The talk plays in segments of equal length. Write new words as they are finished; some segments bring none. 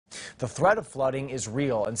The threat of flooding is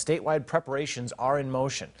real, and statewide preparations are in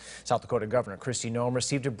motion. South Dakota Governor Noem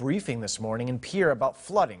received a briefing this morning in Pierre about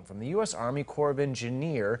flooding from the U.S. Army Corps of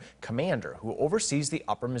Engineer commander who oversees the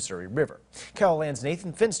upper Missouri River. KLAN's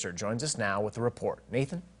Nathan Finster joins us now with the report.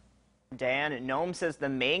 Nathan? Dan, Noem says the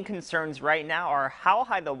main concerns right now are how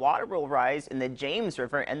high the water will rise in the James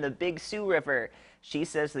River and the Big Sioux River. She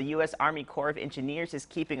says the U.S. Army Corps of Engineers is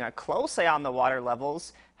keeping a close eye on the water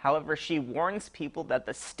levels. However, she warns people that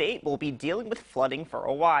the state will be dealing with flooding for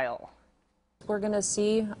a while. We're going to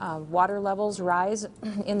see water levels rise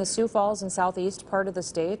in the Sioux Falls and southeast part of the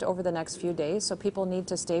state over the next few days, so people need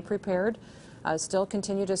to stay prepared, still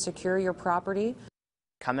continue to secure your property.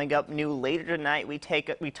 Coming up new later tonight, we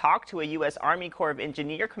talk to a U.S. Army Corps of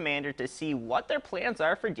Engineer commander to see what their plans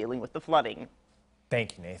are for dealing with the flooding.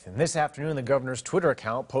 Thank you, Nathan. This afternoon, the governor's Twitter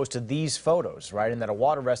account posted these photos, writing that a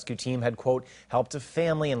water rescue team had, quote, helped a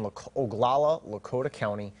family in Oglala, Lakota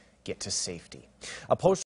County get to safety. A post